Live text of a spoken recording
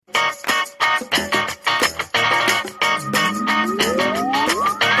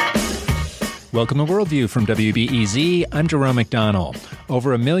Welcome to Worldview from WBEZ. I'm Jerome McDonnell.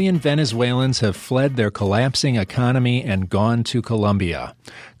 Over 1 million Venezuelans have fled their collapsing economy and gone to Colombia.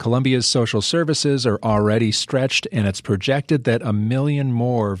 Colombia's social services are already stretched, and it's projected that 1 million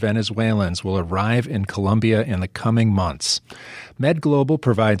more Venezuelans will arrive in Colombia in the coming months. MedGlobal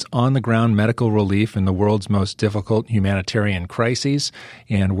provides on-the-ground medical relief in the world's most difficult humanitarian crises,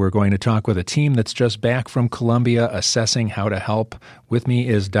 and we're going to talk with a team that's just back from Colombia assessing how to help. With me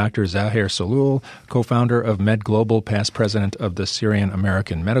is Dr. Zaher Sahloul, co-founder of MedGlobal, past president of the Syrian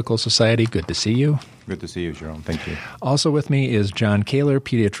American Medical Society. Good to see you. Good to see you, Jerome. Thank you. Also with me is John Kaler,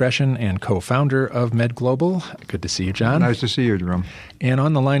 pediatrician and co-founder of MedGlobal. Good to see you, John. Nice to see you, Jerome. And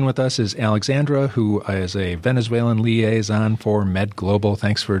on the line with us is Alexandra, who is a Venezuelan liaison for MedGlobal.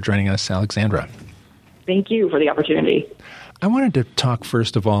 Thanks for joining us, Alexandra. Thank you for the opportunity. I wanted to talk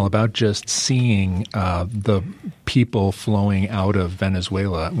first of all about just seeing the people flowing out of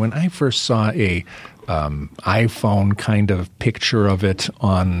Venezuela. When I first saw a iPhone kind of picture of it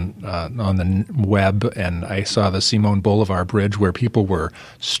on the web, and I saw the Simon Bolivar Bridge where people were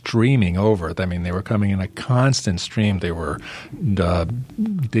streaming over it. I mean, they were coming in a constant stream.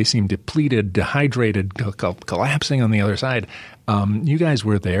 They seemed depleted, dehydrated, collapsing on the other side. You guys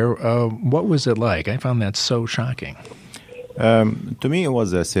were there. What was it like? I found that so shocking. To me, it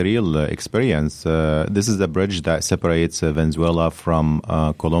was a surreal experience. This is a bridge that separates Venezuela from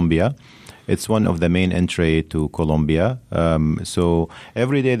Colombia. It's one of the main entry to Colombia. So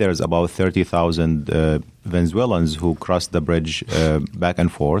every day there's about 30,000 Venezuelans who cross the bridge back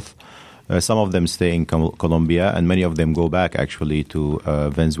and forth. Some of them stay in Colombia, and many of them go back actually to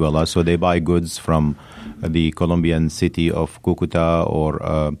Venezuela. So they buy goods from the Colombian city of Cucuta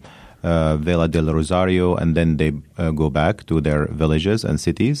or Villa del Rosario, and then they go back to their villages and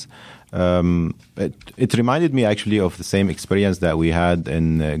cities. It reminded me actually of the same experience that we had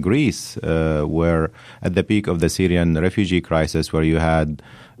in Greece, where at the peak of the Syrian refugee crisis, where you had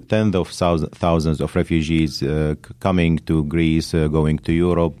tens of thousands of refugees coming to Greece, going to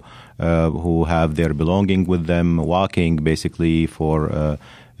Europe, who have their belonging with them, walking basically for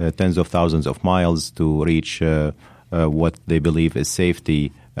tens of thousands of miles to reach what they believe is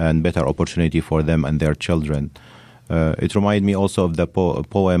safety and better opportunity for them and their children. It reminded me also of the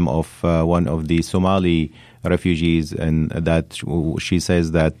poem of one of the Somali refugees, and that she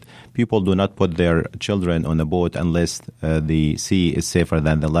says that people do not put their children on a boat unless the sea is safer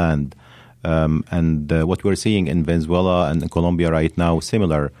than the land. And what we're seeing in Venezuela and Colombia right now,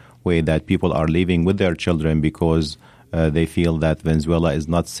 similar way that people are leaving with their children because they feel that Venezuela is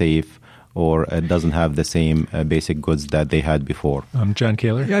not safe or it doesn't have the same basic goods that they had before. John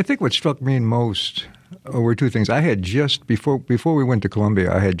Kaler? Yeah, I think what struck me most were two things. I had just, before we went to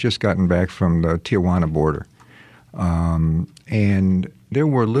Colombia, I had just gotten back from the Tijuana border. And there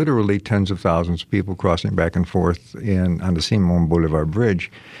were literally tens of thousands of people crossing back and forth on the Simon Bolivar Bridge,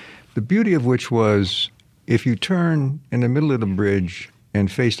 the beauty of which was if you turn in the middle of the bridge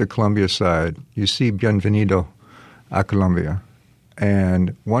and face the Colombia side, you see Bienvenido a Colombia.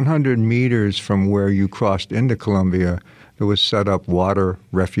 And 100 meters from where you crossed into Colombia, there was set up water,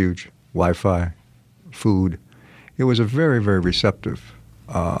 refuge, Wi-Fi, food. It was a very, very receptive,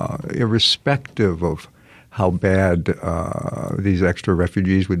 irrespective of how bad these extra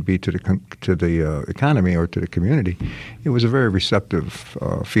refugees would be to the economy or to the community. It was a very receptive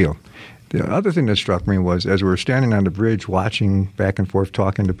feel. The other thing that struck me was as we were standing on the bridge watching back and forth,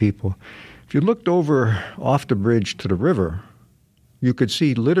 talking to people, if you looked over off the bridge to the river, you could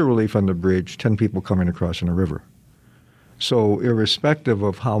see literally from the bridge 10 people coming across in the river. So irrespective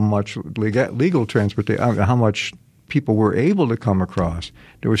of how much legal transportation, how much people were able to come across,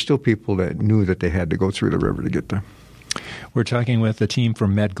 there were still people that knew that they had to go through the river to get there. We're talking with the team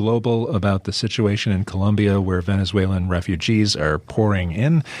from MedGlobal about the situation in Colombia where Venezuelan refugees are pouring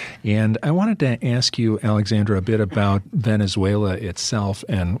in. And I wanted to ask you, Alexandra, a bit about Venezuela itself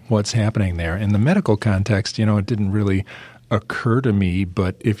and what's happening there. In the medical context, it didn't really occur to me,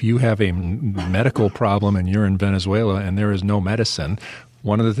 but if you have a medical problem and you're in Venezuela and there is no medicine,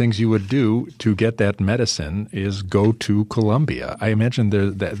 one of the things you would do to get that medicine is go to Colombia. I imagine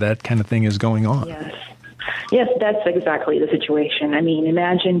that kind of thing is going on. Yes, that's exactly the situation. I mean,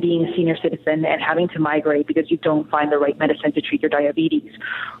 imagine being a senior citizen and having to migrate because you don't find the right medicine to treat your diabetes.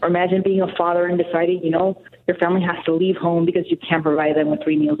 Or imagine being a father and deciding, your family has to leave home because you can't provide them with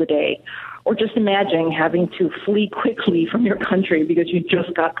 3 meals a day. Or just imagine having to flee quickly from your country because you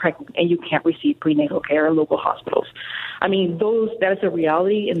just got pregnant and you can't receive prenatal care in local hospitals. I mean, that is a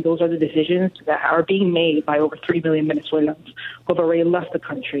reality, and those are the decisions that are being made by over 3 million Venezuelans who have already left the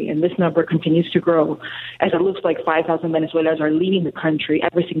country. And this number continues to grow as it looks like 5,000 Venezuelans are leaving the country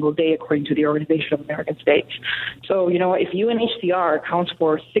every single day, according to the Organization of American States. So, if UNHCR accounts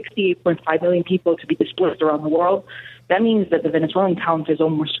for 68.5 million people to be displaced around the world, that means that the Venezuelan count is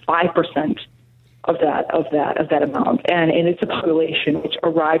almost 5% of that amount. And it's a population which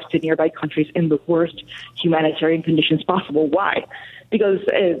arrives to nearby countries in the worst humanitarian conditions possible. Why? Because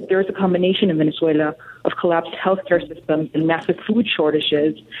there's a combination in Venezuela of collapsed healthcare systems and massive food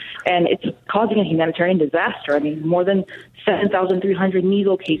shortages, and it's causing a humanitarian disaster. I mean, more than 7,300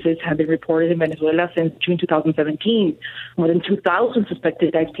 measles cases have been reported in Venezuela since June 2017. More than 2,000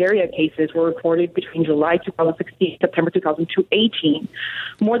 suspected diphtheria cases were reported between July 2016 and September 2018.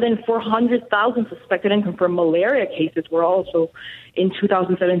 More than 400,000 suspected and confirmed malaria cases were also in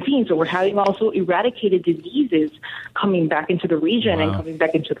 2017. So we're having also eradicated diseases coming back into the region and coming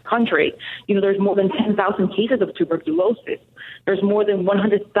back into the country. There's more than 10,000 cases of tuberculosis. There's more than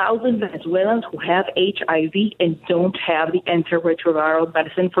 100,000 Venezuelans who have HIV and don't have the antiretroviral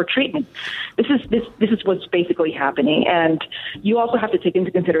medicine for treatment. This is what's basically happening. And you also have to take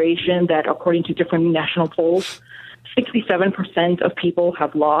into consideration that according to different national polls, 67% of people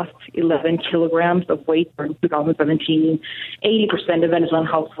have lost 11 kilograms of weight during 2017. 80% of Venezuelan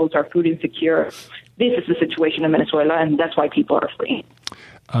households are food insecure. This is the situation in Venezuela, and that's why people are fleeing.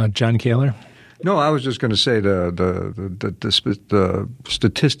 John Kaler? No, I was just going to say the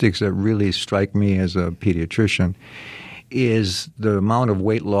statistics that really strike me as a pediatrician is the amount of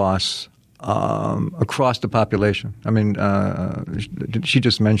weight loss across the population. I mean, she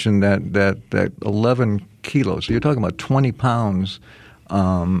just mentioned that 11 kilos. So you're talking about 20 pounds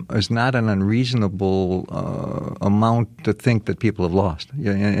is not an unreasonable amount to think that people have lost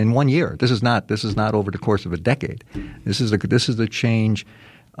in 1 year. This is not over the course of a decade. This is the change.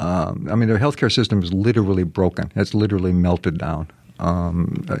 I mean, their healthcare system is literally broken. It's literally melted down.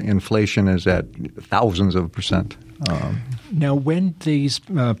 Inflation is at thousands of percent. Now, when these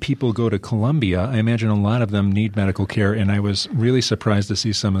people go to Colombia, I imagine a lot of them need medical care, and I was really surprised to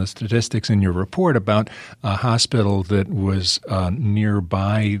see some of the statistics in your report about a hospital that was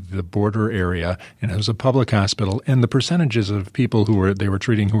nearby the border area, and it was a public hospital, and the percentages of people they were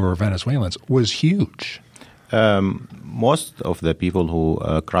treating who were Venezuelans was huge. Most of the people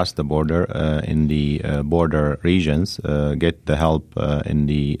who cross the border in the border regions get the help in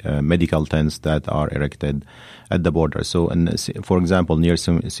the medical tents that are erected at the border. So, for example, near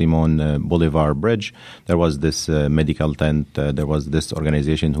Simon Bolivar Bridge, there was this medical tent. There was this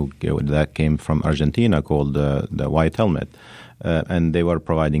organization that came from Argentina called the White Helmet. And they were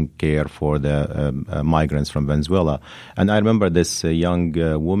providing care for the migrants from Venezuela. And I remember this young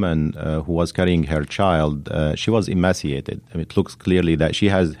woman who was carrying her child. She was emaciated. I mean, it looks clearly that she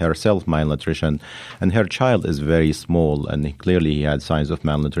has herself malnutrition, and her child is very small, and clearly he had signs of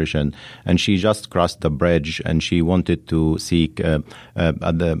malnutrition. And she just crossed the bridge, and she wanted to seek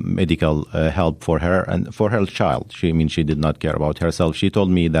the medical help for her and for her child. She did not care about herself. She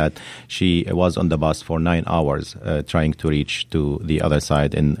told me that she was on the bus for 9 hours trying to reach to the other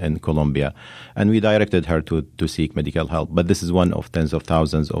side in Colombia. And we directed her to seek medical help. But this is one of tens of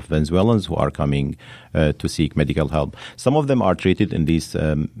thousands of Venezuelans who are coming to seek medical help. Some of them are treated in these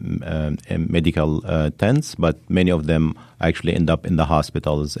medical tents, but many of them actually end up in the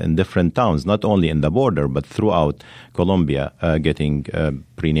hospitals in different towns, not only in the border, but throughout Colombia, getting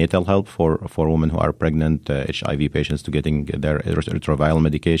prenatal help for women who are pregnant, HIV patients to getting their retroviral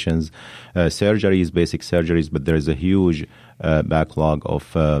medications, surgeries, basic surgeries, but there is a huge backlog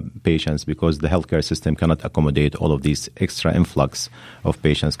of patients because the healthcare system cannot accommodate all of these extra influx of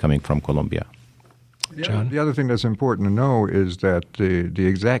patients coming from Colombia. John? The other thing that's important to know is that the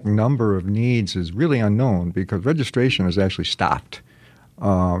exact number of needs is really unknown because registration is actually stopped.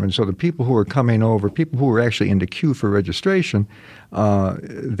 And so the people who are coming over, people who are actually in the queue for registration,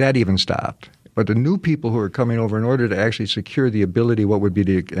 that even stopped. But the new people who are coming over in order to actually secure the ability, what would be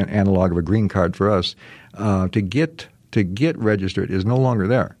the analog of a green card for us, to get registered is no longer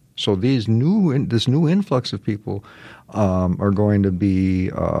there. So this new influx of people are going to be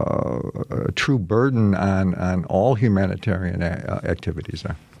a true burden on all humanitarian activities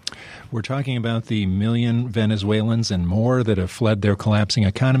there. We're talking about the million Venezuelans and more that have fled their collapsing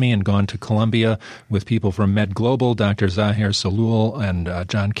economy and gone to Colombia with people from Med Global. Dr. Zaher Sahloul and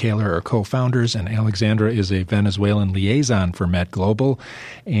John Kaler are co-founders, and Alexandra is a Venezuelan liaison for Med Global.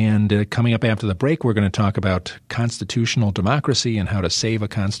 And coming up after the break, we're going to talk about constitutional democracy and how to save a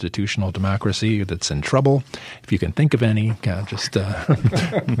constitutional democracy that's in trouble. If you can think of any,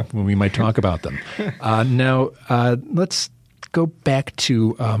 we might talk about them. Now, let's go back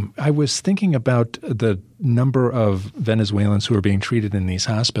to, I was thinking about the number of Venezuelans who are being treated in these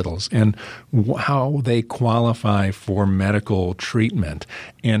hospitals and how they qualify for medical treatment.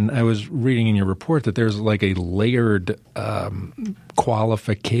 And I was reading in your report that there's like a layered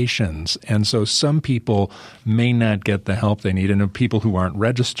qualifications. And so some people may not get the help they need. And people who aren't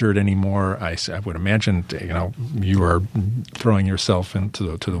registered anymore, I would imagine, you are throwing yourself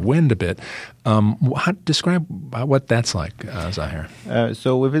into the wind a bit. Describe what that's like, Zaher.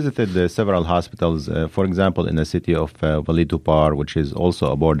 So we visited several hospitals, for example, in the city of Valledupar, which is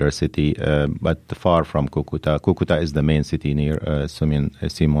also a border city, but far from Cucuta. Cucuta is the main city near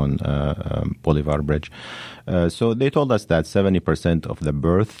Simon Bolivar Bridge. So they told us that 70% of the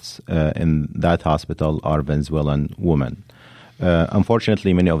births in that hospital are Venezuelan women.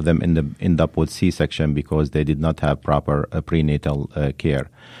 Unfortunately, many of them end up with C-section because they did not have proper prenatal care.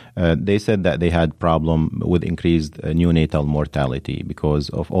 They said that they had problem with increased neonatal mortality because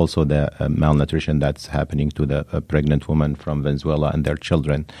of also the malnutrition that's happening to the pregnant women from Venezuela and their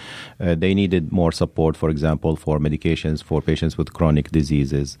children. They needed more support, for example, for medications for patients with chronic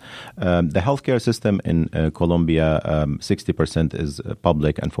diseases. The healthcare system in Colombia, 60% is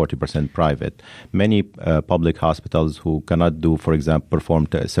public and 40% private. Many public hospitals who cannot do, for example, perform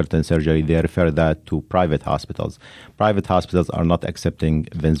certain surgery, they refer that to private hospitals. Private hospitals are not accepting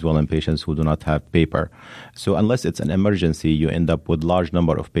Venezuelan patients who do not have paper. So unless it's an emergency, you end up with large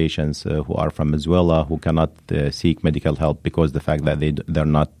number of patients who are from Venezuela who cannot seek medical help because the fact that they're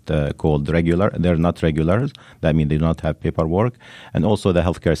not called regular, they're not regulars. That means they do not have paperwork. And also the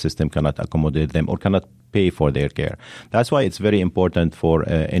healthcare system cannot accommodate them or cannot pay for their care. That's why it's very important for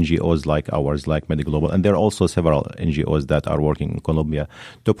NGOs like ours, like Med Global, and there are also several NGOs that are working in Colombia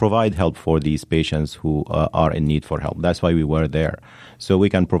to provide help for these patients who are in need for help. That's why we were there. So we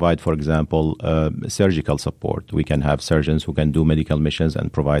can provide, for example, surgical support. We can have surgeons who can do medical missions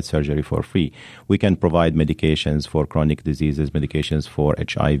and provide surgery for free. We can provide medications for chronic diseases, medications for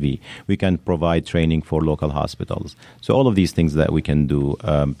HIV. We can provide training for local hospitals. So all of these things that we can do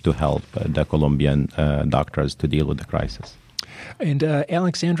to help the Colombian doctors to deal with the crisis. And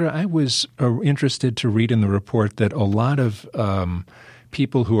Alexandra, I was interested to read in the report that a lot of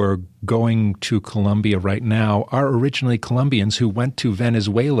people who are going to Colombia right now are originally Colombians who went to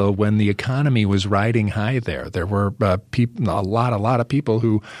Venezuela when the economy was riding high there. There were a lot of people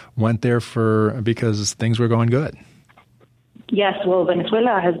who went there because things were going good. Yes, well,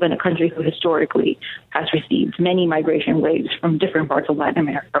 Venezuela has been a country who historically has received many migration waves from different parts of Latin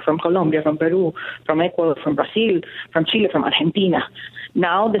America, from Colombia, from Peru, from Ecuador, from Brazil, from Chile, from Argentina.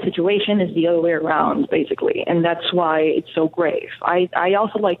 Now the situation is the other way around, basically, and that's why it's so grave. I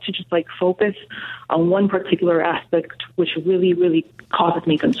also like to just focus on one particular aspect which really, really causes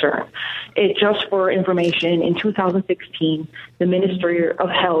me concern. Just for information, in 2016, the Ministry of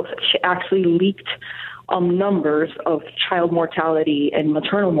Health actually leaked numbers of child mortality and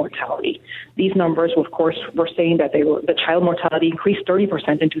maternal mortality. These numbers, of course, were saying that the child mortality increased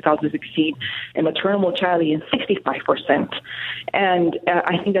 30% in 2016 and maternal mortality in 65%. And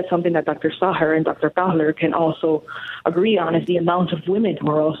I think that's something that Dr. Zaher and Dr. Kaler can also agree on, is the amount of women who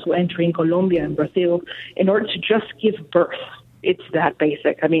are also entering Colombia and Brazil in order to just give birth. It's that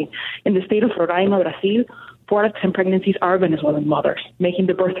basic. I mean, in the state of Roraima, Brazil, 4 out of 10 pregnancies are Venezuelan mothers, making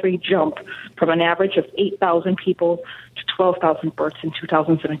the birth rate jump from an average of 8,000 people to 12,000 births in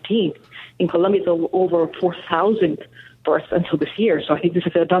 2017. In Colombia, it's over 4,000 births until this year. So I think this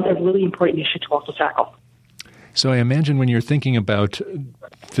is another really important issue to also tackle. So I imagine when you're thinking about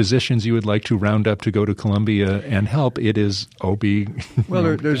physicians you would like to round up to go to Colombia and help, it is OB.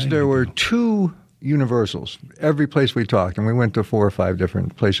 Well, there were two universals. Every place we talked, and we went to 4 or 5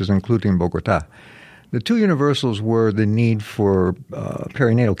 different places, including Bogota. The two universals were the need for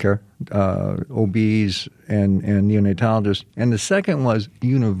perinatal care, OBs and neonatologists, and the second was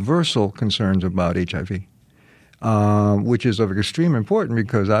universal concerns about HIV, which is of extreme importance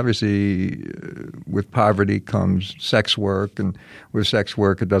because obviously with poverty comes sex work, and with sex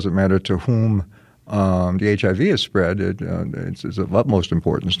work it doesn't matter to whom the HIV is spread. It's of utmost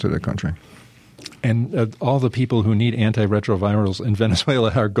importance to the country. And all the people who need antiretrovirals in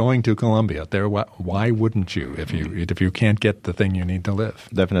Venezuela are going to Colombia. Why wouldn't you if you can't get the thing you need to live?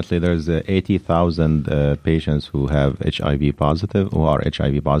 Definitely, there's 80,000 patients who are HIV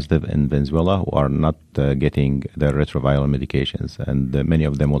positive in Venezuela who are not getting their retroviral medications, and many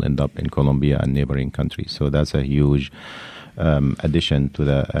of them will end up in Colombia and neighboring countries. So that's a huge addition to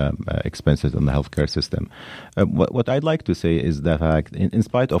the expenses on the healthcare system. What I'd like to say is the fact, in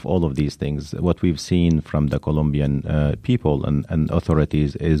spite of all of these things, what we've seen from the Colombian people and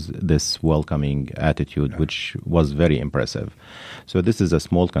authorities is this welcoming attitude, which was very impressive. So this is a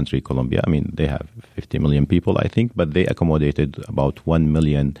small country, Colombia. I mean, they have 50 million people, I think, but they accommodated about 1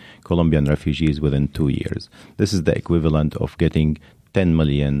 million Colombian refugees within 2 years. This is the equivalent of getting 10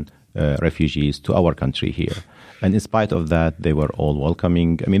 million refugees to our country here. And in spite of that, they were all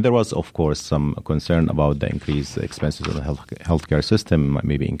welcoming. I mean, there was, of course, some concern about the increased expenses of the healthcare system,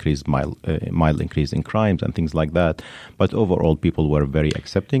 maybe mild increase in crimes and things like that. But overall, people were very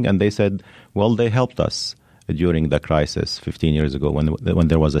accepting. And they said, well, they helped us during the crisis 15 years ago when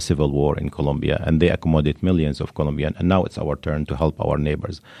there was a civil war in Colombia, and they accommodate millions of Colombians, and now it's our turn to help our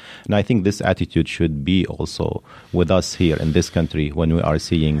neighbors. And I think this attitude should be also with us here in this country when we are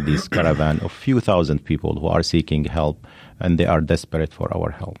seeing this caravan of few thousand people who are seeking help, and they are desperate for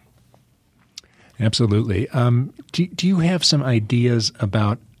our help. Absolutely. Do you have some ideas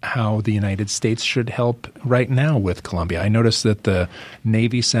about how the United States should help right now with Colombia? I noticed that the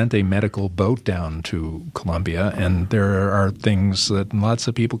Navy sent a medical boat down to Colombia, and there are things that lots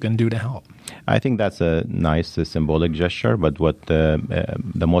of people can do to help. I think that's a nice symbolic gesture, but what the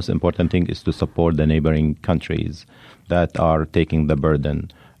most important thing is to support the neighboring countries that are taking the burden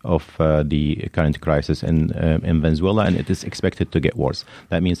of the current crisis in Venezuela, and it is expected to get worse.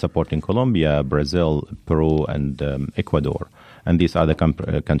 That means supporting Colombia, Brazil, Peru, and Ecuador. And these are the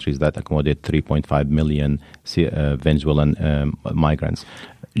countries that accommodate 3.5 million Venezuelan migrants.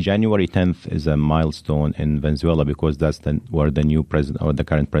 January 10th is a milestone in Venezuela because that's where the new president or the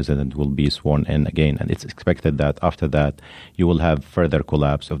current president will be sworn in again. And it's expected that after that, you will have further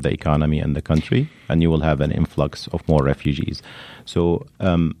collapse of the economy and the country, and you will have an influx of more refugees. So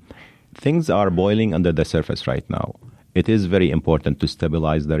things are boiling under the surface right now. It is very important to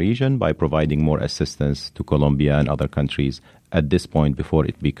stabilize the region by providing more assistance to Colombia and other countries at this point before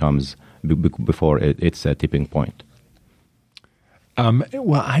it's a tipping point.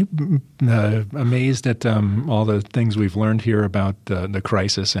 Well, I'm amazed at all the things we've learned here about the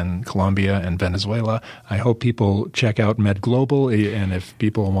crisis in Colombia and Venezuela. I hope people check out MedGlobal, and if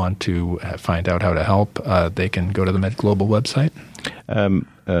people want to find out how to help, they can go to the MedGlobal website.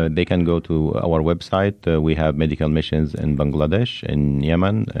 They can go to our website. We have medical missions in Bangladesh, in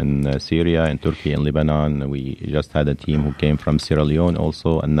Yemen, in Syria, in Turkey, in Lebanon. We just had a team who came from Sierra Leone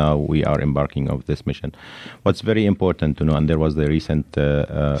also, and now we are embarking on this mission. What's very important to know, and there was the recent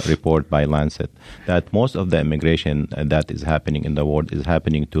report by Lancet, that most of the immigration that is happening in the world is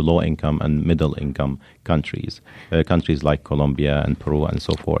happening to low-income and middle-income countries, countries like Colombia and Peru and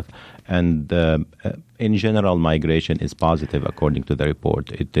so forth. And in general, migration is positive, according to the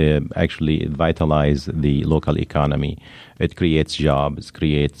report. It actually vitalizes the local economy. It creates jobs,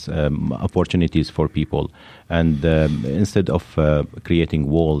 creates opportunities for people. And instead of creating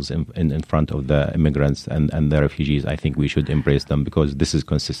walls in front of the immigrants and the refugees, I think we should embrace them because this is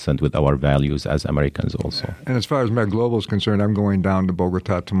consistent with our values as Americans also. And as far as MedGlobal is concerned, I'm going down to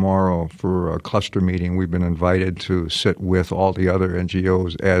Bogota tomorrow for a cluster meeting. We've been invited to sit with all the other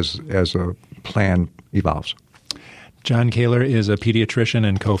NGOs as a plan evolves. John Kaler is a pediatrician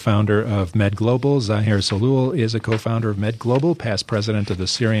and co-founder of MedGlobal. Zahir Salul is a co-founder of MedGlobal, past president of the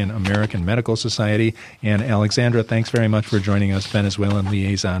Syrian American Medical Society. And Alexandra, thanks very much for joining us, Venezuelan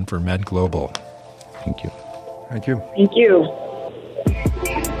liaison for MedGlobal. Thank you. Thank you. Thank you.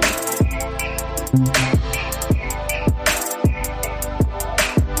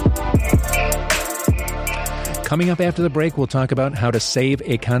 Coming up after the break, we'll talk about how to save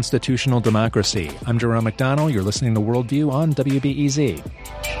a constitutional democracy. I'm Jerome McDonnell. You're listening to Worldview on WBEZ.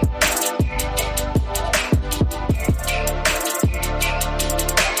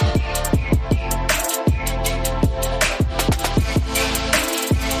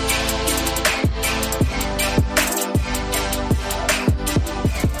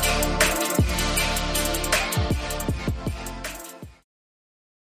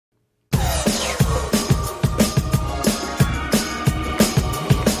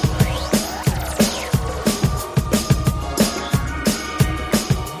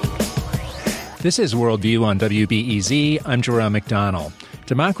 This is Worldview on WBEZ. I'm Jerome McDonnell.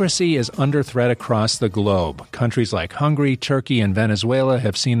 Democracy is under threat across the globe. Countries like Hungary, Turkey, and Venezuela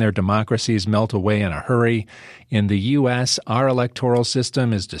have seen their democracies melt away in a hurry. In the U.S., our electoral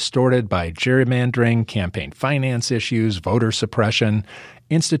system is distorted by gerrymandering, campaign finance issues, voter suppression.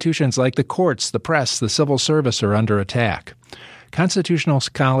 Institutions like the courts, the press, the civil service are under attack. Constitutional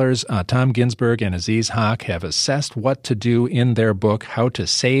scholars Tom Ginsburg and Aziz Haq have assessed what to do in their book, How to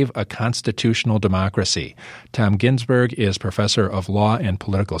Save a Constitutional Democracy. Tom Ginsburg is professor of law and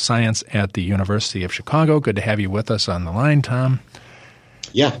political science at the University of Chicago. Good to have you with us on the line, Tom.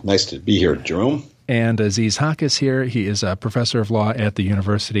 Yeah, nice to be here, Jerome. And Aziz Haq is here. He is a professor of law at the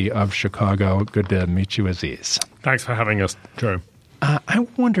University of Chicago. Good to meet you, Aziz. Thanks for having us, Jerome. I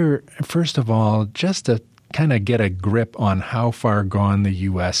wonder, first of all, just to kind of get a grip on how far gone the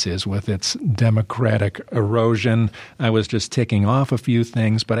U.S. is with its democratic erosion. I was just ticking off a few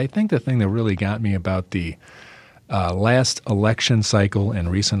things, but I think the thing that really got me about the last election cycle and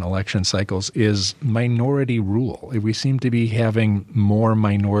recent election cycles is minority rule. We seem to be having more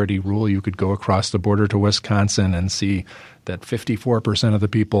minority rule. You could go across the border to Wisconsin and see that 54% of the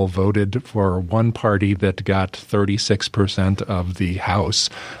people voted for one party that got 36% of the House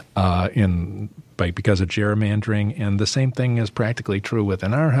because of gerrymandering. And the same thing is practically true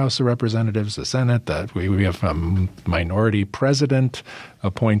within our House of Representatives, the Senate, that we have a minority president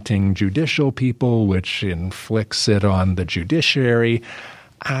appointing judicial people, which inflicts it on the judiciary.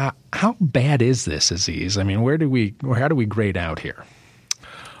 How bad is this, Aziz? I mean, how do we grade out here?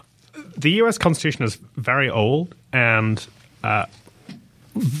 The U.S. Constitution is very old and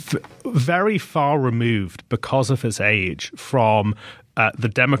very far removed because of its age from the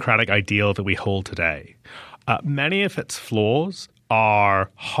democratic ideal that we hold today. Many of its flaws are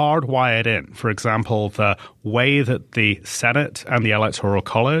hardwired in. For example, the way that the Senate and the Electoral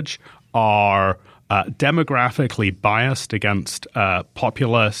College are demographically biased against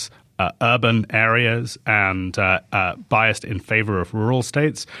populous urban areas and biased in favor of rural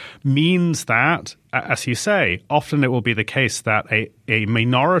states means that, as you say, often it will be the case that a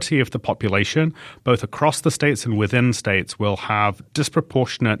minority of the population, both across the states and within states, will have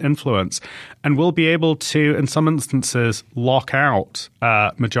disproportionate influence and will be able to, in some instances, lock out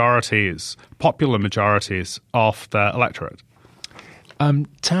popular majorities of the electorate.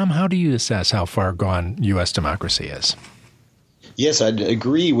 Tom, how do you assess how far gone U.S. democracy is? Yes, I'd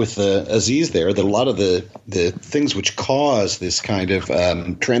agree with Aziz there that a lot of the things which cause this kind of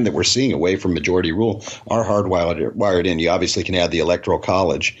trend that we're seeing away from majority rule are hardwired in. You obviously can add the Electoral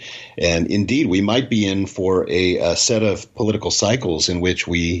College. And indeed, we might be in for a set of political cycles in which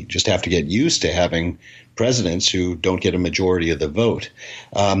we just have to get used to having presidents who don't get a majority of the vote.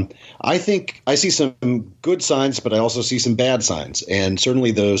 I think I see some good signs, but I also see some bad signs. And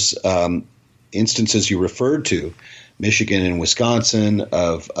certainly those instances you referred to, Michigan and Wisconsin,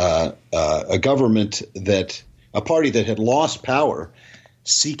 of a party that had lost power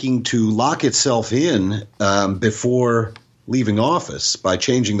seeking to lock itself in before leaving office by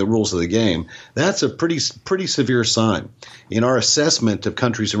changing the rules of the game. That's a pretty severe sign. In our assessment of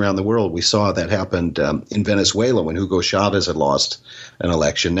countries around the world, we saw that happened in Venezuela when Hugo Chavez had lost an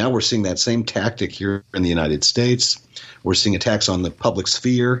election. Now we're seeing that same tactic here in the United States. We're seeing attacks on the public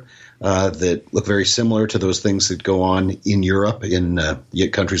sphere that look very similar to those things that go on in Europe, in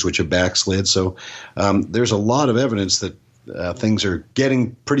countries which have backslid. So there's a lot of evidence that things are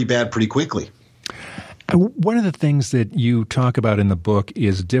getting pretty bad pretty quickly. One of the things that you talk about in the book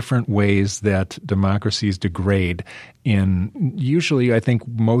is different ways that democracies degrade. And usually I think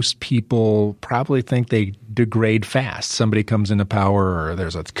most people probably think they degrade fast. Somebody comes into power or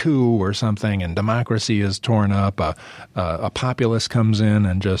there's a coup or something and democracy is torn up. A populace comes in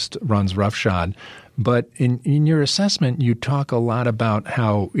and just runs roughshod. But in your assessment, you talk a lot about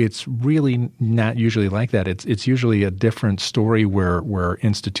how it's really not usually like that. It's usually a different story where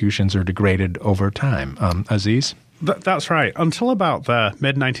institutions are degraded over time. Aziz? That's right. Until about the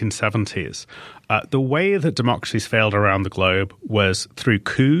mid-1970s, the way that democracies failed around the globe was through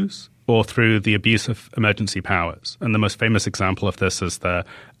coups or through the abuse of emergency powers. And the most famous example of this is the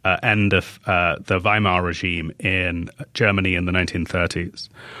end of the Weimar regime in Germany in the 1930s.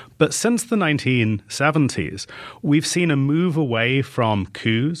 But since the 1970s, we've seen a move away from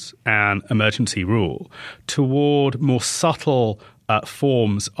coups and emergency rule toward more subtle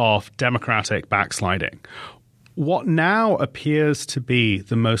forms of democratic backsliding. What now appears to be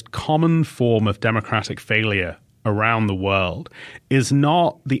the most common form of democratic failure around the world is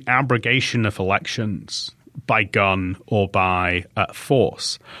not the abrogation of elections by gun or by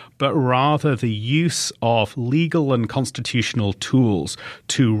force, but rather the use of legal and constitutional tools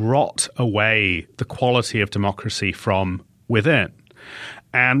to rot away the quality of democracy from within.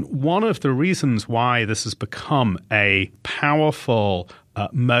 And one of the reasons why this has become a powerful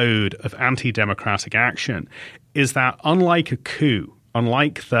mode of anti-democratic action is that unlike a coup,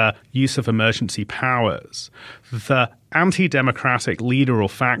 unlike the use of emergency powers, the anti-democratic leader or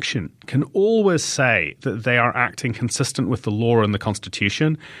faction can always say that they are acting consistent with the law and the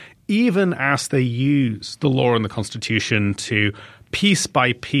Constitution, even as they use the law and the Constitution to piece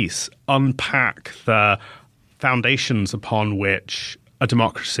by piece unpack the foundations upon which a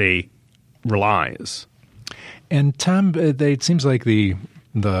democracy relies. And Tom, it seems like the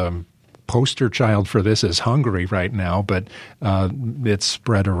poster child for this is Hungary right now, but it's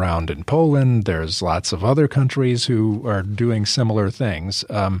spread around in Poland. There's lots of other countries who are doing similar things.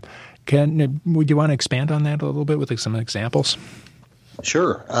 Would you want to expand on that a little bit with some examples?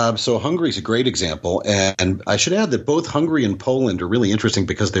 Sure. So Hungary is a great example. And I should add that both Hungary and Poland are really interesting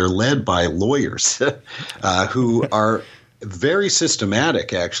because they're led by lawyers who are very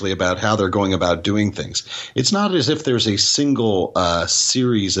systematic, actually, about how they're going about doing things. It's not as if there's a single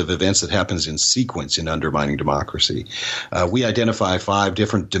series of events that happens in sequence in undermining democracy. We identify 5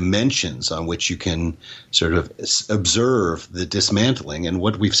 different dimensions on which you can sort of observe the dismantling. And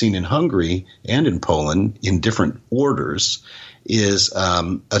what we've seen in Hungary and in Poland in different orders is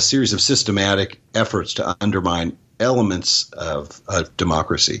a series of systematic efforts to undermine elements of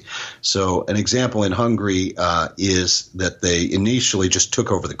democracy. So an example in Hungary is that they initially just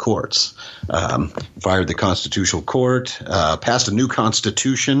took over the courts, fired the constitutional court, passed a new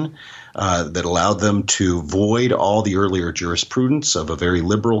constitution that allowed them to void all the earlier jurisprudence of a very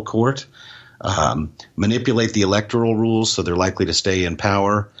liberal court, manipulate the electoral rules so they're likely to stay in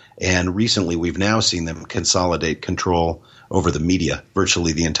power. And recently we've now seen them consolidate control over the media.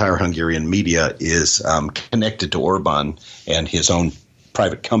 Virtually the entire Hungarian media is connected to Orban and his own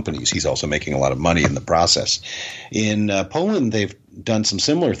private companies. He's also making a lot of money in the process. In Poland, they've done some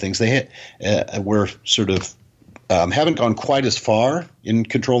similar things. They were sort of haven't gone quite as far in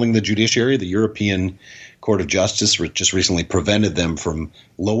controlling the judiciary. The European Court of Justice just recently prevented them from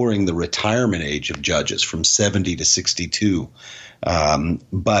lowering the retirement age of judges from 70 to 62.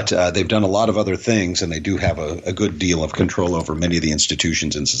 But they've done a lot of other things, and they do have a good deal of control over many of the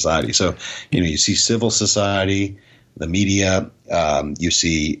institutions in society. So, you see civil society, the media, you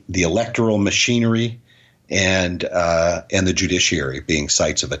see the electoral machinery, and the judiciary being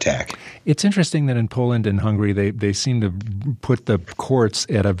sites of attack. It's interesting that in Poland and Hungary, they seem to put the courts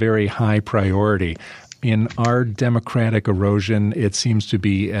at a very high priority. In our democratic erosion, it seems to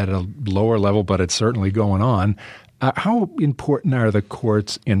be at a lower level, but it's certainly going on. How important are the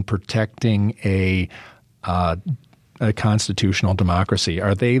courts in protecting a constitutional democracy?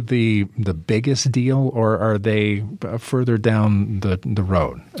 Are they the biggest deal, or are they further down the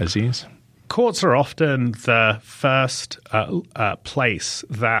road? Aziz? Courts are often the first place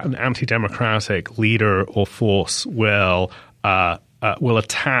that an anti-democratic leader or force will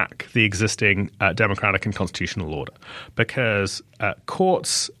attack the existing democratic and constitutional order, because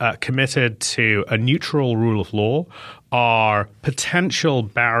courts committed to a neutral rule of law are potential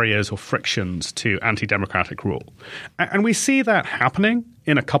barriers or frictions to anti-democratic rule. And we see that happening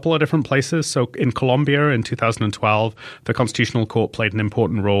in a couple of different places. So in Colombia in 2012, the Constitutional Court played an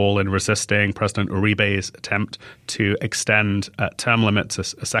important role in resisting President Uribe's attempt to extend term limits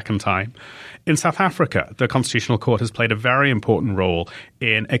a second time. In South Africa, the Constitutional Court has played a very important role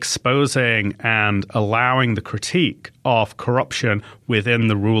in exposing and allowing the critique of corruption within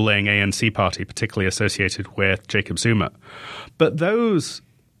the ruling ANC party, particularly associated with Jacob Zuma. But those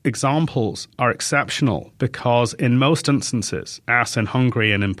examples are exceptional because in most instances, as in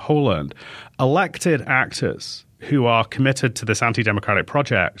Hungary and in Poland, elected actors who are committed to this anti-democratic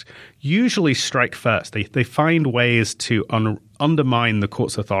project usually strike first. They find ways to undermine the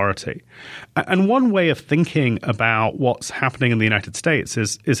court's authority. And one way of thinking about what's happening in the United States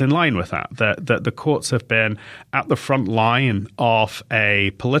is in line with that the courts have been at the front line of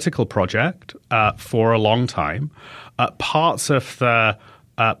a political project for a long time. Parts of the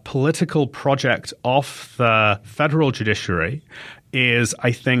political project of the federal judiciary is,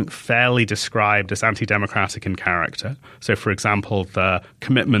 I think, fairly described as anti-democratic in character. So, for example, the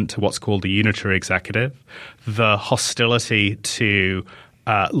commitment to what's called the unitary executive, the hostility to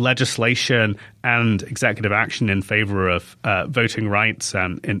legislation and executive action in favor of voting rights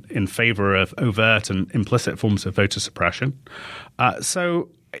and in favor of overt and implicit forms of voter suppression. So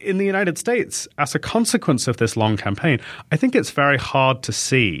in the United States, as a consequence of this long campaign, I think it's very hard to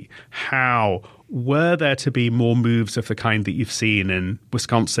see how, were there to be more moves of the kind that you've seen in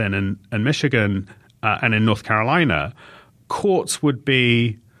Wisconsin and Michigan and in North Carolina, courts would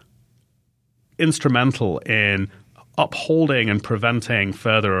be instrumental in upholding and preventing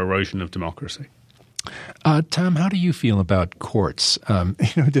further erosion of democracy. Tom, how do you feel about courts?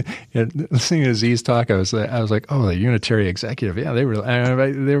 Listening to Aziz talk, I was like, oh, the unitary executive. Yeah,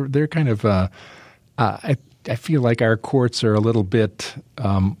 they're kind of. I feel like our courts are a little bit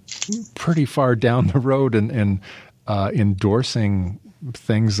pretty far down the road and endorsing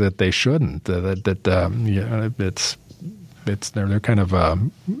things that they shouldn't. They're kind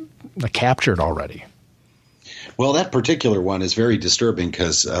of captured already. Well, that particular one is very disturbing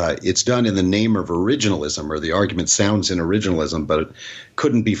because it's done in the name of originalism, or the argument sounds in originalism, but it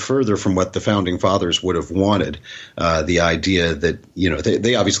couldn't be further from what the founding fathers would have wanted. The idea that,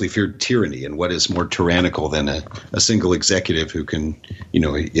 they obviously feared tyranny, and what is more tyrannical than a single executive who can,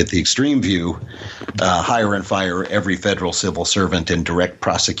 at the extreme view, hire and fire every federal civil servant and direct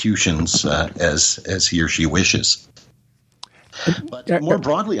prosecutions as he or she wishes. But more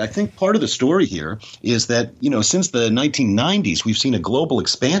broadly, I think part of the story here is that, since the 1990s, we've seen a global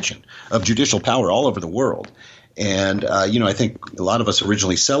expansion of judicial power all over the world. And, I think a lot of us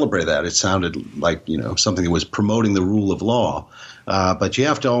originally celebrated that. It sounded like, something that was promoting the rule of law. But you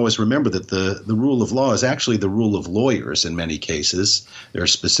have to always remember that the rule of law is actually the rule of lawyers in many cases. There are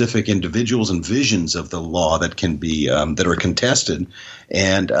specific individuals and visions of the law that can be that are contested.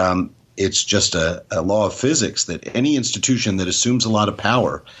 And it's just a law of physics that any institution that assumes a lot of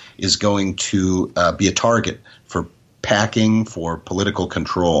power is going to be a target for packing, for political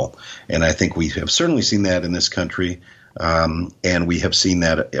control. And I think we have certainly seen that in this country, and we have seen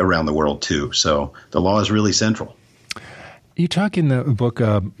that around the world too. So the law is really central. You talk in the book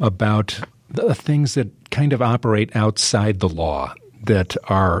about the things that kind of operate outside the law that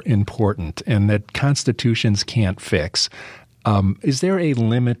are important and that constitutions can't fix. Is there a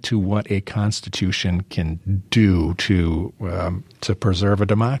limit to what a constitution can do to preserve a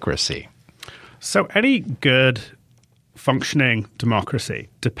democracy? So any good functioning democracy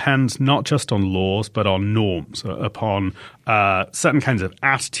depends not just on laws but on norms, upon certain kinds of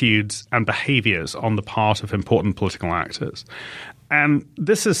attitudes and behaviors on the part of important political actors. And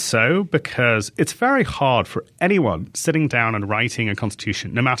this is so because it's very hard for anyone sitting down and writing a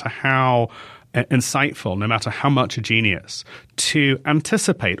constitution, no matter how insightful, no matter how much a genius, to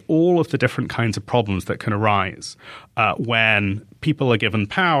anticipate all of the different kinds of problems that can arise when people are given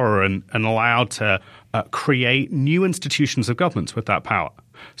power and allowed to create new institutions of governments with that power.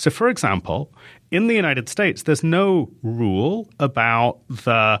 So, for example, in the United States, there's no rule about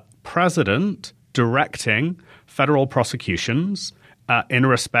the president directing federal prosecutions in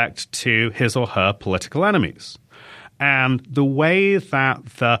respect to his or her political enemies. And the way that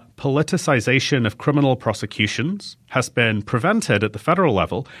the politicization of criminal prosecutions has been prevented at the federal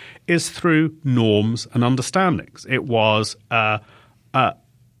level is through norms and understandings. It was a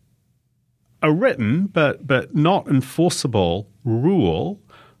written but not enforceable rule,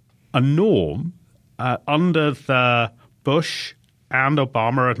 a norm under the Bush and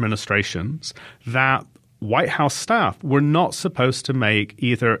Obama administrations that White House staff were not supposed to make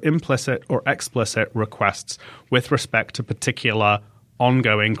either implicit or explicit requests with respect to particular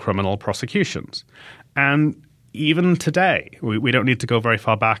ongoing criminal prosecutions. And even today, we don't need to go very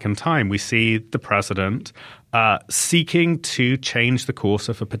far back in time, we see the president seeking to change the course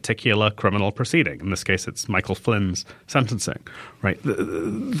of a particular criminal proceeding. In this case, it's Michael Flynn's sentencing. Right?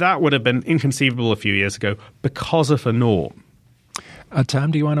 That would have been inconceivable a few years ago because of a norm.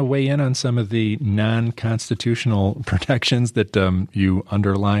 Tom, do you want to weigh in on some of the non-constitutional protections that you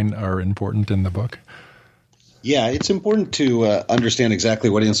underline are important in the book? Yeah, it's important to understand exactly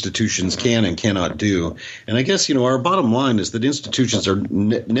what institutions can and cannot do. And I guess, our bottom line is that institutions are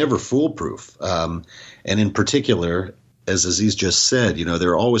never foolproof. And in particular, as Aziz just said,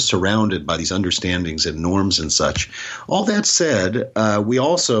 they're always surrounded by these understandings and norms and such. All that said, we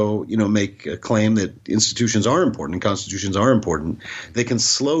also, make a claim that institutions are important and constitutions are important. They can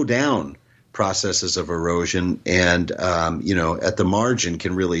slow down processes of erosion and, at the margin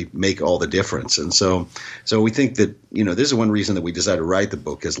can really make all the difference. And so we think that, this is one reason that we decided to write the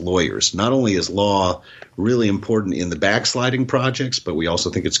book as lawyers. Not only is law really important in the backsliding projects, but we also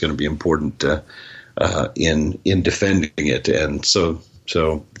think it's going to be important in defending it. And so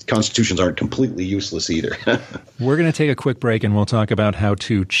constitutions aren't completely useless either. We're going to take a quick break and we'll talk about how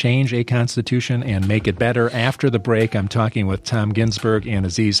to change a constitution and make it better. After the break, I'm talking with Tom Ginsberg and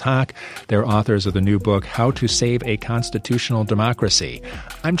Aziz Haq. They're authors of the new book, How to Save a Constitutional Democracy.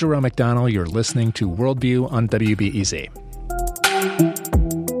 I'm Jerome McDonnell. You're listening to Worldview on WBEZ.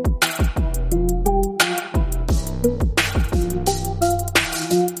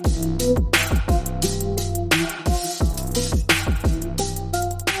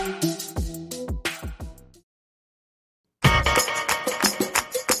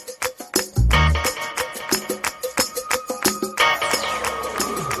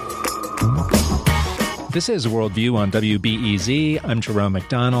 This is Worldview on WBEZ. I'm Jerome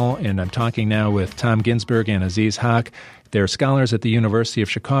McDonnell, and I'm talking now with Tom Ginsberg and Aziz Haq. They're scholars at the University of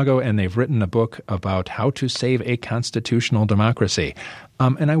Chicago, and they've written a book about how to save a constitutional democracy.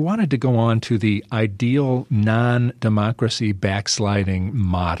 And I wanted to go on to the ideal non-democracy backsliding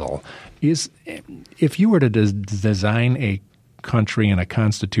model. If you were to design a country and a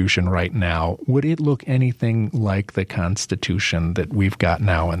constitution right now, would it look anything like the constitution that we've got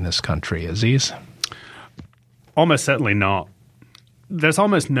now in this country, Aziz? Almost certainly not. There's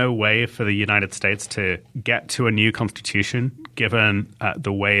almost no way for the United States to get to a new constitution given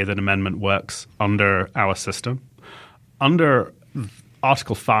the way that amendment works under our system. Under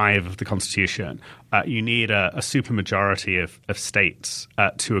Article 5 of the Constitution, you need a supermajority of states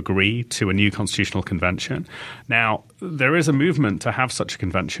to agree to a new constitutional convention. Now, there is a movement to have such a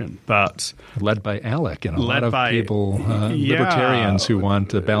convention, but led by ALEC and a lot of people, libertarians who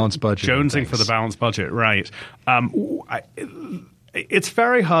want a balanced budget. Jonesing for the balanced budget, right. It's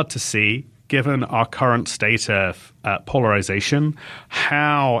very hard to see, given our current state of polarization,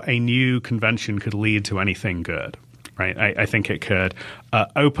 how a new convention could lead to anything good. Right. I think it could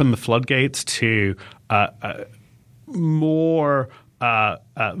open the floodgates to more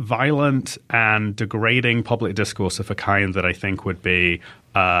violent and degrading public discourse of a kind that I think would be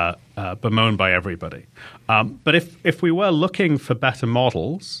bemoaned by everybody. But if we were looking for better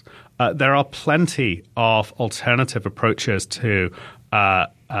models, there are plenty of alternative approaches to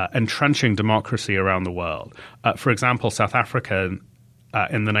entrenching democracy around the world. For example, South Africa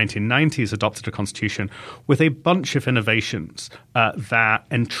in the 1990s adopted a constitution with a bunch of innovations that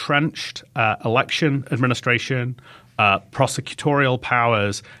entrenched election administration, prosecutorial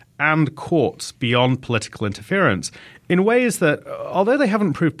powers, and courts beyond political interference in ways that, although they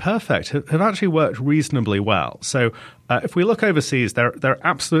haven't proved perfect, have actually worked reasonably well. So if we look overseas, there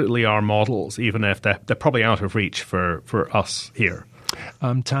absolutely are models, even if they're probably out of reach for us here.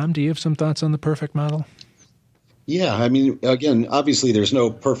 Tom, do you have some thoughts on the perfect model? Yeah, I mean, again, obviously there's no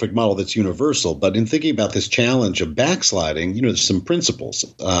perfect model that's universal, but in thinking about this challenge of backsliding, there's some principles.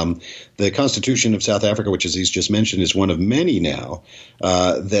 The Constitution of South Africa, which Aziz just mentioned, is one of many now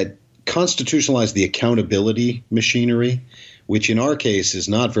that constitutionalize the accountability machinery, which in our case is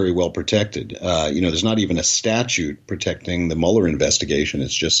not very well protected. There's not even a statute protecting the Mueller investigation.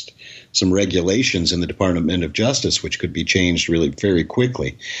 It's just some regulations in the Department of Justice, which could be changed really very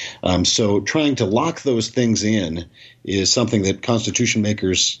quickly. So trying to lock those things in is something that constitution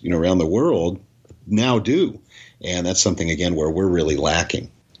makers, around the world now do. And that's something, again, where we're really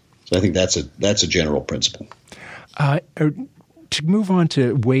lacking. So I think that's a general principle. To move on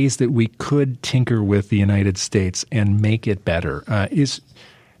to ways that we could tinker with the United States and make it better,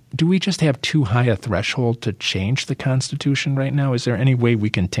 do we just have too high a threshold to change the Constitution right now? Is there any way we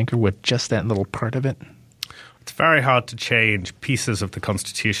can tinker with just that little part of it? It's very hard to change pieces of the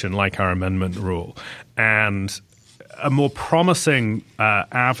Constitution like our amendment rule. And a more promising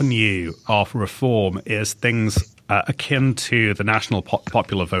avenue of reform is things akin to the national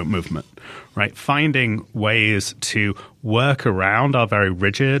popular vote movement, right? Finding ways to work around our very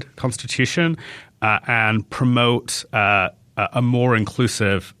rigid constitution and promote a more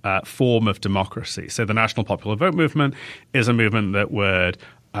inclusive form of democracy. So the national popular vote movement is a movement that would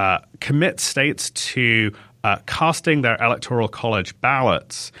commit states to casting their electoral college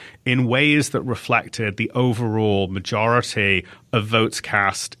ballots in ways that reflected the overall majority of votes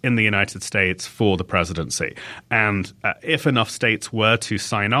cast in the United States for the presidency. And if enough states were to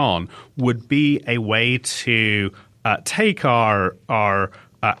sign on, would be a way to take our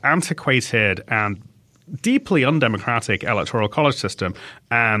antiquated and deeply undemocratic electoral college system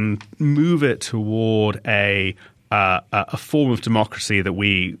and move it toward a form of democracy that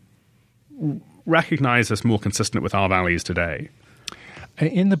we recognize as more consistent with our values today.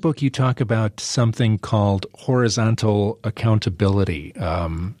 In the book, you talk about something called horizontal accountability,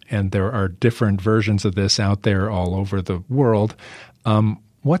 and there are different versions of this out there all over the world.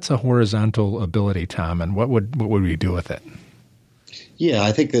 What's a horizontal ability, Tom, and what would we do with it? Yeah,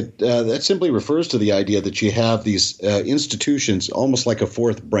 I think that simply refers to the idea that you have these institutions almost like a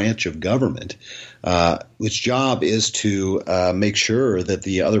fourth branch of government, which job is to make sure that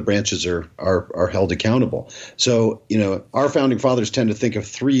the other branches are held accountable. So, our founding fathers tend to think of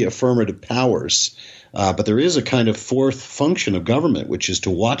three affirmative powers, but there is a kind of fourth function of government, which is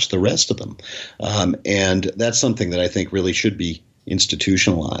to watch the rest of them. And that's something that I think really should be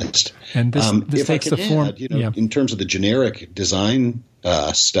institutionalized. And this takes the form. In terms of the generic design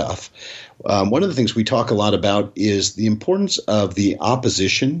stuff, one of the things we talk a lot about is the importance of the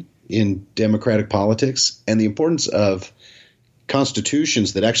opposition in democratic politics and the importance of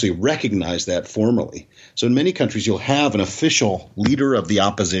constitutions that actually recognize that formally. So in many countries, you'll have an official leader of the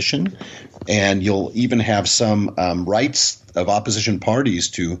opposition, and you'll even have some rights of opposition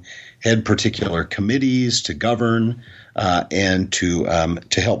parties to head particular committees, to govern, and to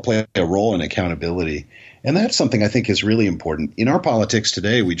help play a role in accountability. And that's something I think is really important. In our politics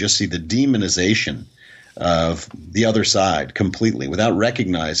today, we just see the demonization of the other side completely without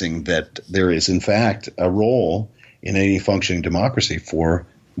recognizing that there is, in fact, a role in any functioning democracy for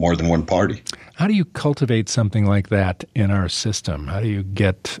more than one party. How do you cultivate something like that in our system? How do you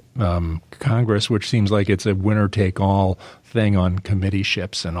get Congress, which seems like it's a winner-take-all thing on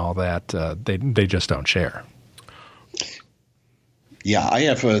committeeships and all that, they just don't share? Yeah, I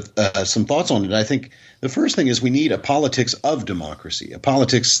have some thoughts on it. I think the first thing is we need a politics of democracy, a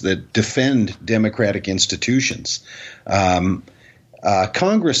politics that defend democratic institutions.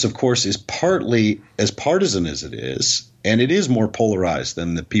 Congress, of course, is partly as partisan as it is, and it is more polarized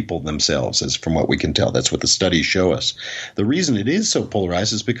than the people themselves, as from what we can tell. That's what the studies show us. The reason it is so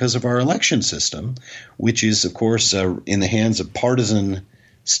polarized is because of our election system, which is, of course, in the hands of partisan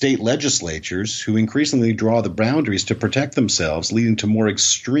state legislatures who increasingly draw the boundaries to protect themselves, leading to more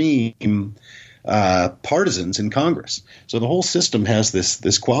extreme partisans in Congress. So the whole system has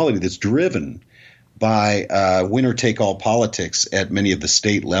this quality that's driven by winner-take-all politics at many of the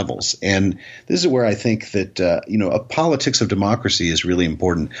state levels. And this is where I think that, a politics of democracy is really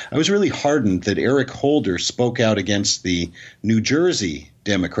important. I was really heartened that Eric Holder spoke out against the New Jersey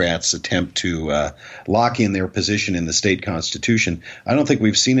Democrats' attempt to lock in their position in the state constitution. I don't think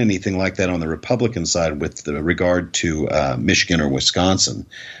we've seen anything like that on the Republican side with regard to Michigan or Wisconsin.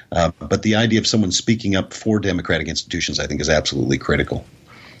 But the idea of someone speaking up for democratic institutions, I think, is absolutely critical.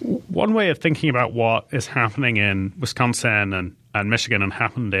 One way of thinking about what is happening in Wisconsin and Michigan and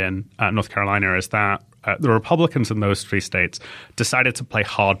happened in North Carolina is that the Republicans in those three states decided to play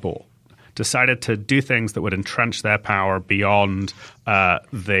hardball, decided to do things that would entrench their power beyond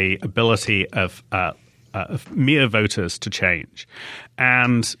the ability of mere voters to change.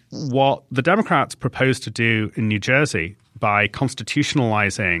 And what the Democrats proposed to do in New Jersey by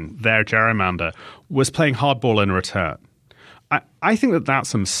constitutionalizing their gerrymander was playing hardball in return. I think that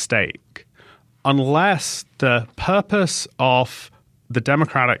that's a mistake unless the purpose of the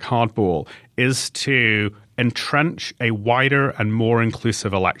Democratic hardball is to entrench a wider and more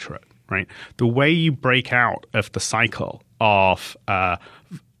inclusive electorate, right? The way you break out of the cycle of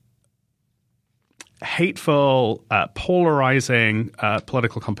hateful, polarizing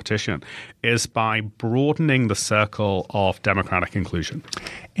political competition is by broadening the circle of democratic inclusion.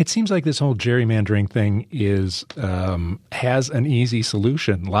 It seems like this whole gerrymandering thing has an easy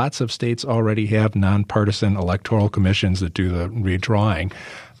solution. Lots of states already have nonpartisan electoral commissions that do the redrawing.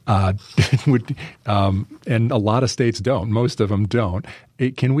 And a lot of states don't. Most of them don't.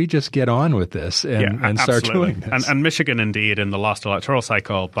 Can we just get on with this and start doing this? And Michigan, indeed, in the last electoral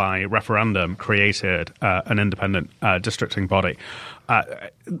cycle, by referendum, created an independent districting body.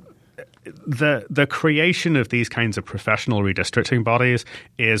 The creation of these kinds of professional redistricting bodies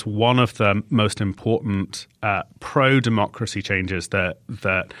is one of the most important pro-democracy changes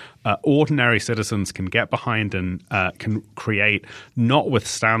that ordinary citizens can get behind and can create,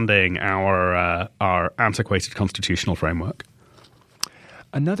 notwithstanding our antiquated constitutional framework.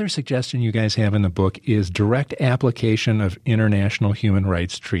 Another suggestion you guys have in the book is direct application of international human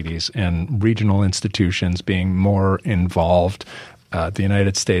rights treaties and regional institutions being more involved. The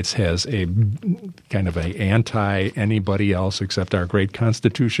United States has a kind of a anti-anybody else except our great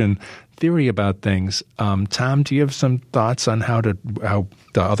Constitution theory about things. Tom, do you have some thoughts on how the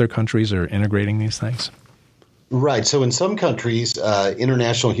other countries are integrating these things? Right. So in some countries,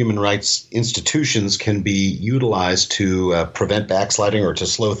 international human rights institutions can be utilized to prevent backsliding or to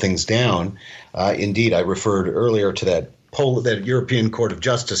slow things down. Indeed, I referred earlier to that European Court of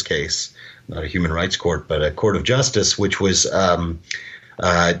Justice case, not a human rights court, but a court of justice, which was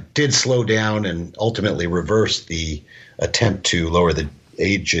did slow down and ultimately reverse the attempt to lower the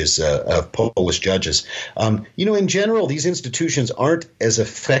ages of Polish judges. In general, these institutions aren't as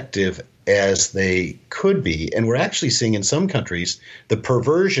effective as they could be. And we're actually seeing in some countries the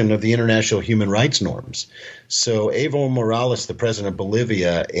perversion of the international human rights norms. So Evo Morales, the president of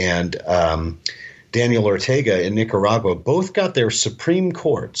Bolivia, and Daniel Ortega in Nicaragua both got their Supreme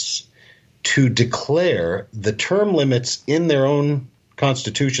Courts to declare the term limits in their own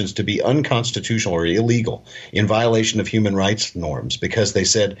constitutions to be unconstitutional or illegal in violation of human rights norms, because they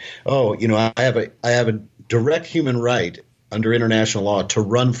said, I have a direct human right under international law to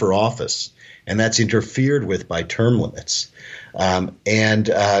run for office, and that's interfered with by term limits. They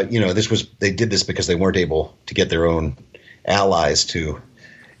did this because they weren't able to get their own allies to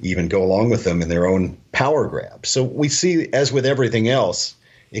even go along with them in their own power grab. So we see, as with everything else,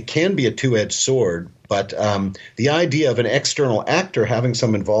 it can be a two-edged sword, but the idea of an external actor having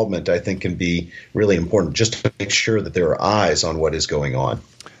some involvement, I think, can be really important, just to make sure that there are eyes on what is going on.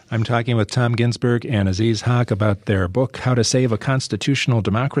 I'm talking with Tom Ginsberg and Aziz Haq about their book, How to Save a Constitutional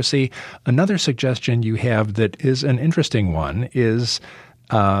Democracy. Another suggestion you have that is an interesting one is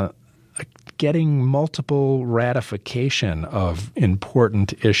getting multiple ratification of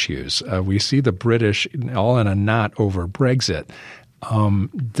important issues. We see the British all in a knot over Brexit.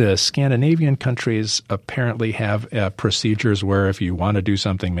 The Scandinavian countries apparently have procedures where if you want to do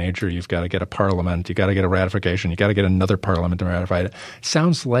something major, you've got to get a parliament, you've got to get a ratification, you've got to get another parliament to ratify it.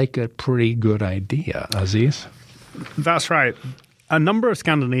 Sounds like a pretty good idea. Aziz? That's right. A number of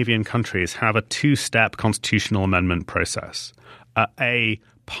Scandinavian countries have a two-step constitutional amendment process. A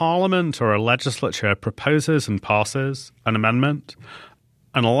parliament or a legislature proposes and passes an amendment,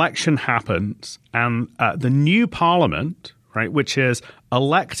 an election happens, and the new parliament, right, which is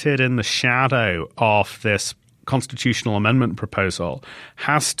elected in the shadow of this constitutional amendment proposal,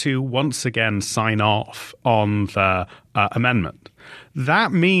 has to once again sign off on the amendment.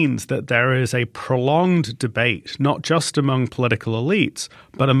 That means that there is a prolonged debate, not just among political elites,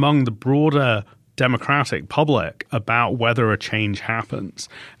 but among the broader democratic public about whether a change happens.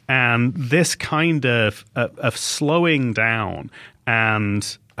 And this kind of slowing down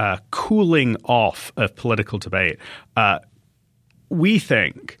and cooling off of political debate we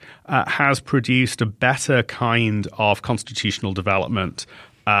think has produced a better kind of constitutional development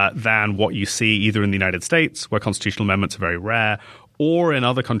than what you see either in the United States, where constitutional amendments are very rare, or in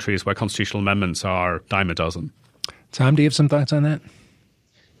other countries where constitutional amendments are dime a dozen. Tom, do you have some thoughts on that?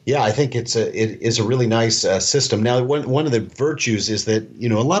 Yeah, I think it is a really nice system. Now, one of the virtues is that, a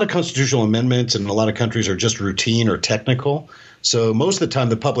lot of constitutional amendments in a lot of countries are just routine or technical. So most of the time,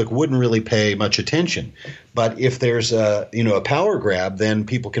 the public wouldn't really pay much attention. But if there's a power grab, then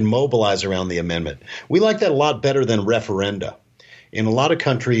people can mobilize around the amendment. We like that a lot better than referenda. In a lot of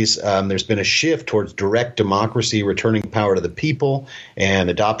countries, there's been a shift towards direct democracy, returning power to the people, and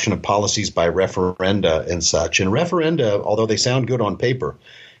adoption of policies by referenda and such. And referenda, although they sound good on paper,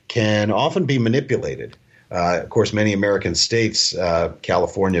 can often be manipulated. Of course, many American states,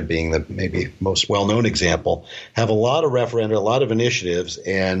 California being the maybe most well-known example, have a lot of referenda, a lot of initiatives,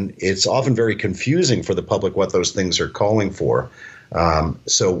 and it's often very confusing for the public what those things are calling for.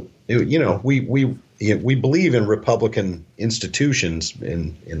 So, we believe in Republican institutions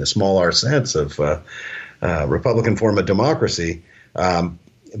in the small r sense of Republican form of democracy.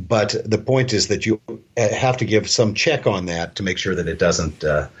 But the point is that you have to give some check on that to make sure that it doesn't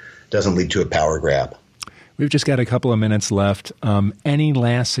lead to a power grab. We've just got a couple of minutes left. Any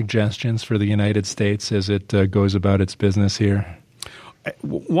last suggestions for the United States as it goes about its business here?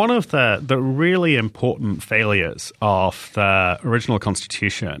 One of the really important failures of the original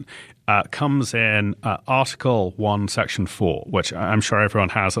Constitution comes in Article 1, Section 4, which I'm sure everyone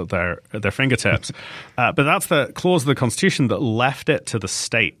has at their fingertips. But that's the clause of the Constitution that left it to the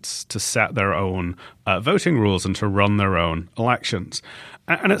states to set their own voting rules and to run their own elections.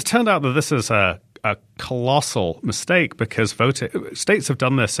 And it's turned out that this is a colossal mistake because states have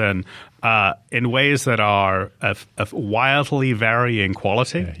done this in ways that are of wildly varying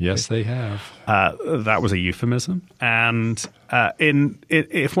quality. Yes, they have. That was a euphemism. And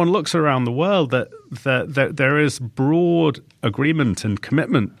if one looks around the world, that there is broad agreement and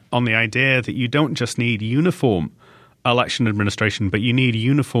commitment on the idea that you don't just need uniform election administration, but you need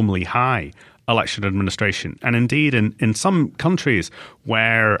uniformly high election administration. And indeed, in some countries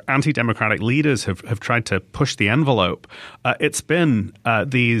where anti-democratic leaders have tried to push the envelope, it's been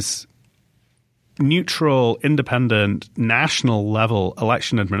these neutral, independent, national level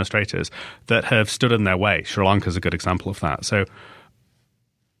election administrators that have stood in their way. Sri Lanka is a good example of that. So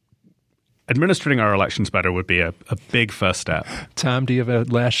administering our elections better would be a big first step. Tom, do you have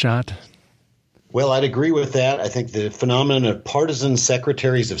a last shot? Well, I'd agree with that. I think the phenomenon of partisan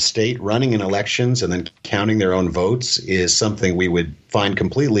secretaries of state running in elections and then counting their own votes is something we would find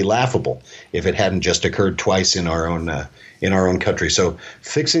completely laughable if it hadn't just occurred twice in our own country. So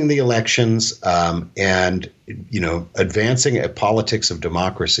fixing the elections and advancing a politics of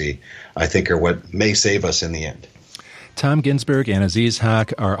democracy, I think, are what may save us in the end. Tom Ginsberg and Aziz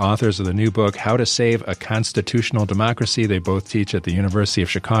Haq are authors of the new book, How to Save a Constitutional Democracy. They both teach at the University of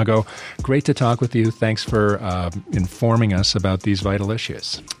Chicago. Great to talk with you. Thanks for informing us about these vital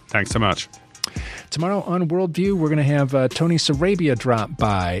issues. Thanks so much. Tomorrow on Worldview, we're going to have Tony Sarabia drop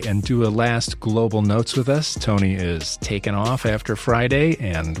by and do a last Global Notes with us. Tony is taken off after Friday,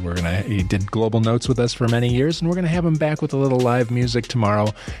 and he did Global Notes with us for many years, and we're going to have him back with a little live music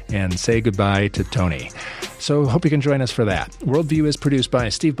tomorrow and say goodbye to Tony. So hope you can join us for that. Worldview is produced by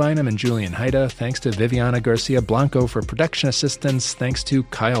Steve Bynum and Julian Haida. Thanks to Viviana Garcia Blanco for production assistance. Thanks to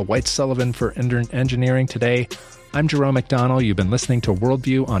Kyle White-Sullivan for engineering today. I'm Jerome McDonnell. You've been listening to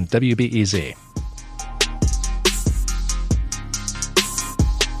Worldview on WBEZ.